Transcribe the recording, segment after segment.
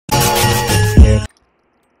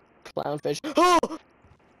Clownfish. Oh!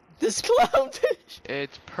 This clownfish!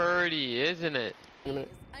 It's pretty, isn't it? I'm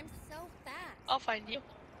so fast. I'll find you.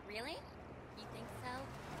 Really? You think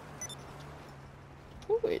so?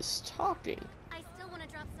 Who is talking? I still want to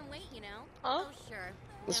drop some weight, you know? Huh? Oh, sure.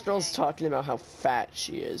 This Okay. girl's talking about how fat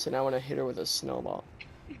she is, and I want to hit her with a snowball.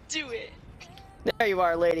 Do it. There you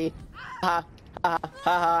are, lady. Ha ha ha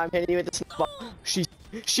ha! I'm hitting you with the snowball. She's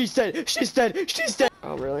dead. She's dead. She's dead.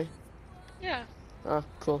 Oh really? Yeah. Oh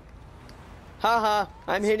cool. Ha ha!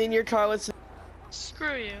 I'm hitting your car with.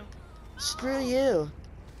 Screw you. Screw you.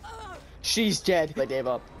 She's dead. I gave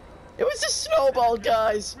up. It was a snowball,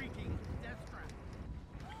 guys.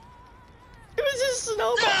 It was a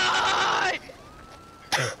snowball. Die!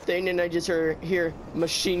 Dane and I just hear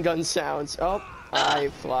machine gun sounds. Oh, I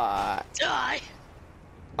fly. Die!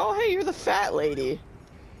 Oh, hey, you're the fat lady.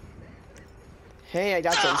 Hey, I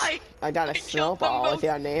got some. Die! I got a snowball with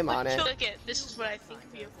your name on it. Look at this is what I think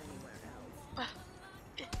of you.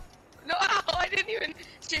 No, ow, I didn't even.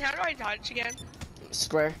 Shit, how do I dodge again?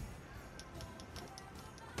 Square.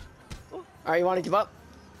 Alright, you want to give up?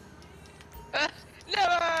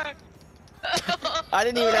 Never! I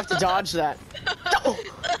didn't even have to dodge that.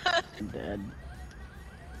 I'm dead.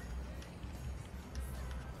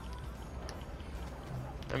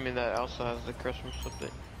 I mean, that also has the Christmas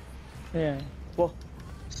update. Yeah. Well,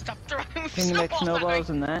 Stop throwing Can you make snowballs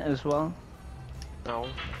at me. in that as well? No.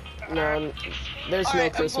 no, there's no Alright,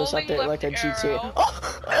 I'm Christmas holding update like a left GTA. arrow.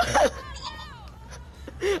 Oh!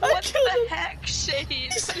 I What killed the him. heck, Shane?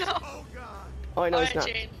 No. Oh, I know it's Alright, not.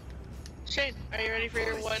 Shane. Shane, are you ready for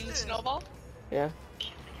your one snowball? Yeah.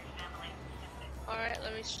 Alright,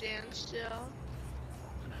 let me stand still.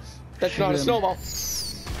 That's not a snowball.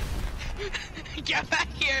 Get back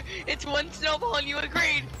here! It's one snowball and you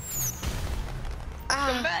agreed!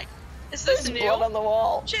 Come Ah, back! Is this there's new? blood on the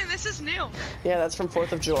wall. Shane, this is new! Yeah, that's from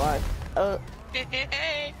 4th of July. Hey!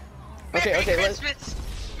 Okay, Merry okay, let's- Christmas!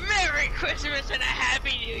 Merry Christmas and a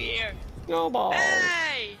Happy New Year! Snowball.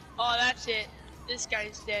 Hey! Oh, that's it. This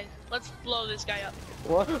guy's dead. Let's blow this guy up.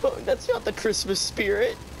 What? That's not the Christmas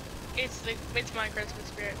spirit. It's my Christmas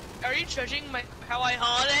spirit. Are you judging how I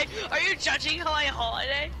holiday? Are you judging how I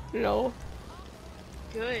holiday? No.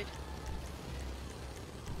 Good.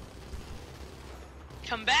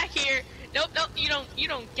 Come back here. Nope, nope, you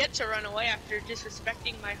don't get to run away after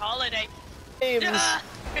disrespecting my holiday. James.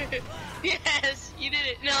 Yes, you did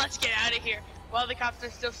it. Now let's get out of here while the cops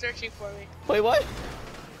are still searching for me. Wait, what?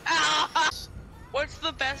 Ah! What's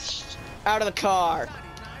the best? Out of the car.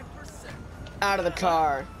 Out of the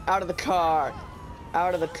car. Out of the car.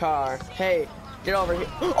 Out of the car. Hey, get over here.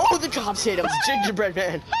 Oh, the cops hit him. It's Gingerbread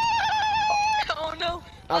Man. Oh no.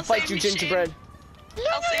 I'll fight save you, Shane. Gingerbread.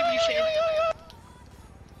 I'll save you, Shane.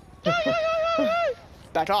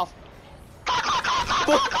 Back off.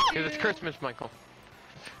 Because it's Christmas, Michael.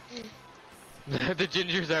 The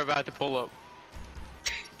gingers are about to pull up.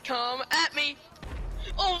 Come at me.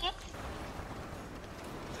 Oh.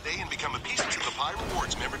 Today and become a Pieces of the Pie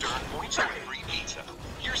Rewards member to earn points for a free pizza.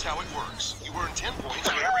 Here's how it works. You earn 10 points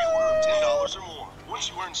for every order of $10 or more. Once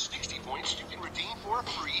you earn 60 points, you can redeem for a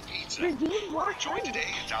free pizza. Join today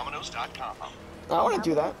at Domino's.com. I want to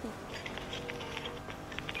do that.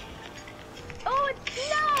 Oh, it's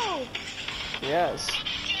snow! Yes.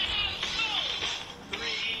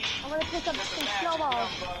 I'm gonna pick up some snowballs.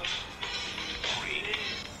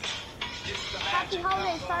 Happy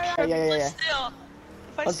holidays, sorry. Yeah. Still.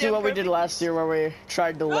 Let's do what we did last year where we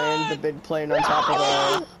tried to land the big plane on top of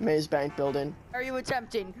the Maze Bank building. Are you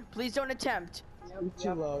attempting? Please don't attempt. You're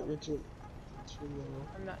too low. You're too low.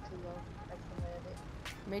 I'm not too low. I can land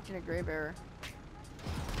it. Making a grave error.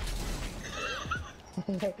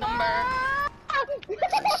 Number.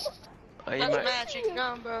 Oh, you That's might. magic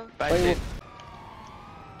number. Bye, Wait, Sid.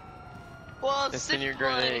 Well, It's in your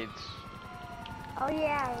grenades. Oh,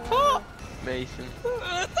 yeah. Mason.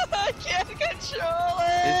 I can't control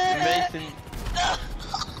It's it.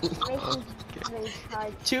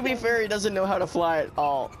 Mason. To be fair, he doesn't know how to fly at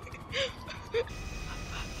all.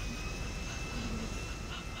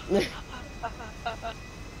 No.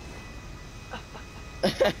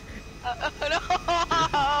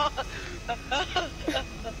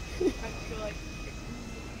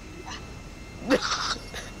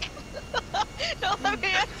 Don't let me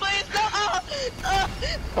in, please. No.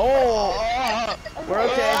 Oh, we're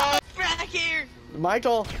okay. Back here.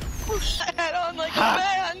 Michael. Push that head on like Ha.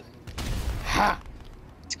 a man. Ha.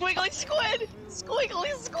 Squiggly squid.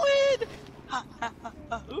 Squiggly squid. Ha, ha, ha,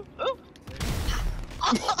 ha. Ooh, ooh.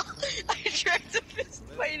 I tried to fist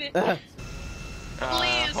fight it.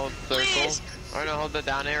 Please, Hold circle. please. Or no, hold the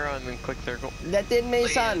down arrow and then click circle. That did me,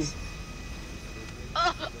 son. Please.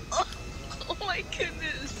 Oh my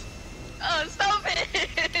goodness. Oh, stop it.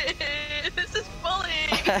 This is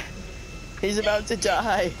bullying. He's about to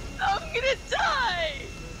die. I'm gonna die.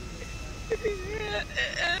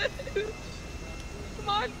 Come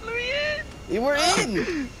on, let me in. You were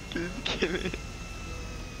in. Just kidding.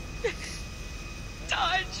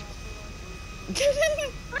 Dodge. Get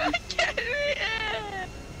in. Get me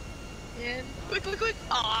in. In. Quick, quick, quick.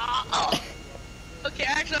 Oh. Okay,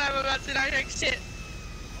 actually, I'm about to die next shit.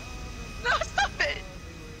 No, stop it.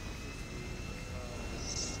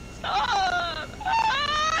 Stop.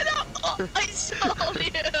 Ah, no. Oh, I saw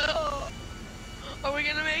you. Are we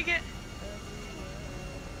gonna make it?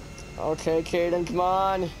 Okay, Kaden, come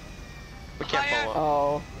on. We can't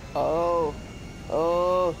follow up.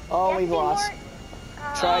 Oh, we lost.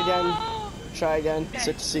 Try again. Oh. Try again. Okay.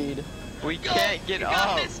 Succeed. We Go. can't get You got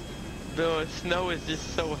up. this. The snow is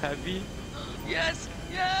just so heavy. Yes,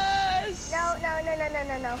 yes. No, no, no, no, no,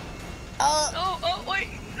 no, no. Oh, wait.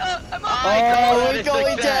 I'm on. Oh, we're it's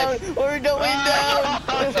going down. success. We're going down.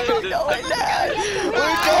 We're going down.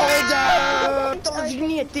 We're going down.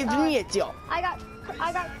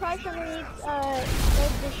 I got crushed underneath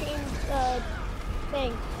the Shane's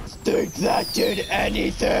thing. Think that did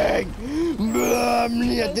anything?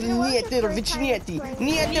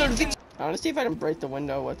 I want to see if I can break the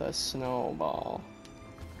window with a snowball.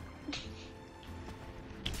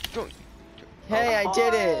 Hey, I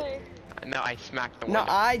did it. No, I smacked the No,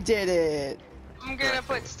 window. I did it. I'm gonna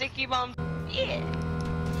put sticky bombs. Yeah.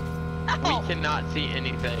 We cannot see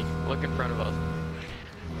anything. Look in front of us.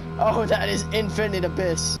 Oh, that is infinite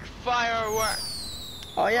abyss.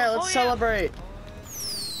 Fireworks! Oh yeah, let's Oh, yeah. celebrate.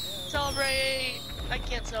 Celebrate. I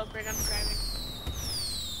can't celebrate. I'm driving.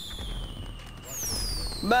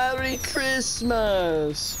 Merry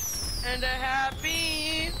Christmas. And a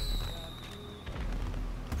happy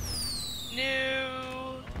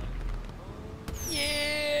new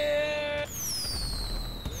year.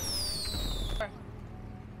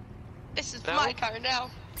 This is No. my car now.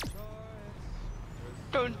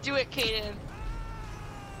 Don't do it, Kaden.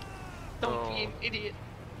 Don't be an idiot.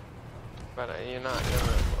 But you're not doing it.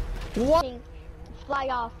 What? Fly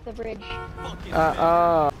off the bridge.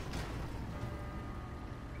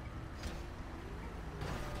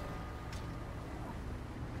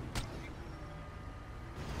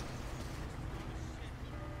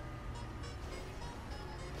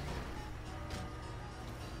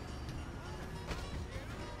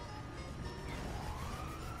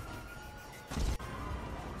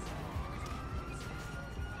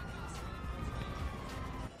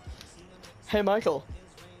 Hey, Michael.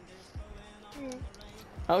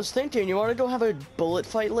 I was thinking, you want to go have a bullet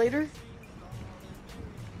fight later?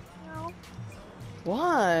 No.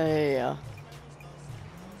 Why?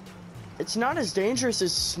 It's not as dangerous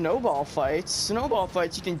as snowball fights. Snowball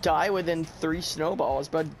fights, you can die within 3 snowballs,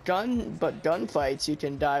 but gun fights, you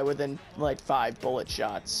can die within like 5 bullet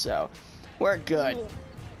shots. So, we're good.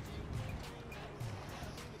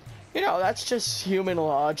 You know, that's just human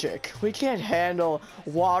logic. We can't handle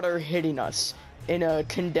water hitting us in a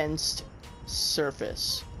condensed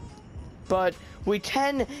surface. But we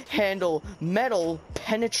can handle metal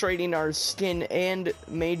penetrating our skin and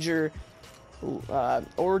major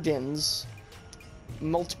organs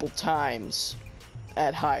multiple times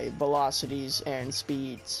at high velocities and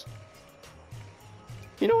speeds.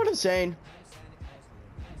 You know what I'm saying?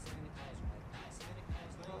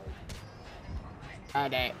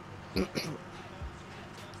 Alright.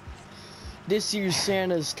 This year's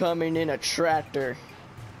Santa's coming in a tractor.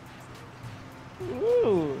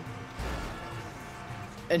 Ooh.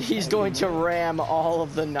 And he's going to ram all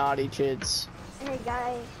of the naughty kids. Hey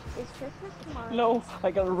guys, it's Christmas tomorrow. No, I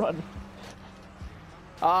gotta run.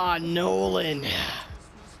 Ah, Nolan.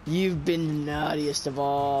 You've been the naughtiest of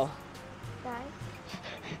all. Guys.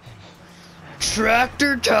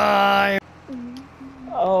 Tractor time!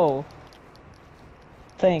 Oh.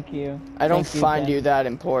 Thank you. I don't Thank find Ben. you that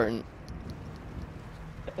important.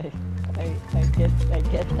 I get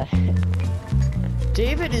that.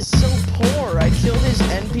 David is so poor. I killed his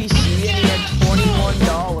NPC and he had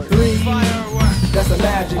 $21. 3, that's a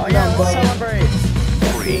magic Oh yeah, number. let's celebrate.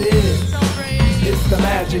 Yes, it is. It's the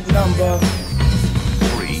magic number.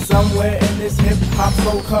 Somewhere in this hip-hop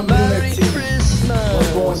soul Merry community was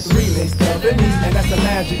born Christmas. 3 makes 7, and that's a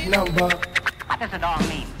magic number. What does it all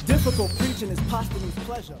mean? Difficult preaching is posthumous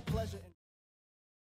pleasure.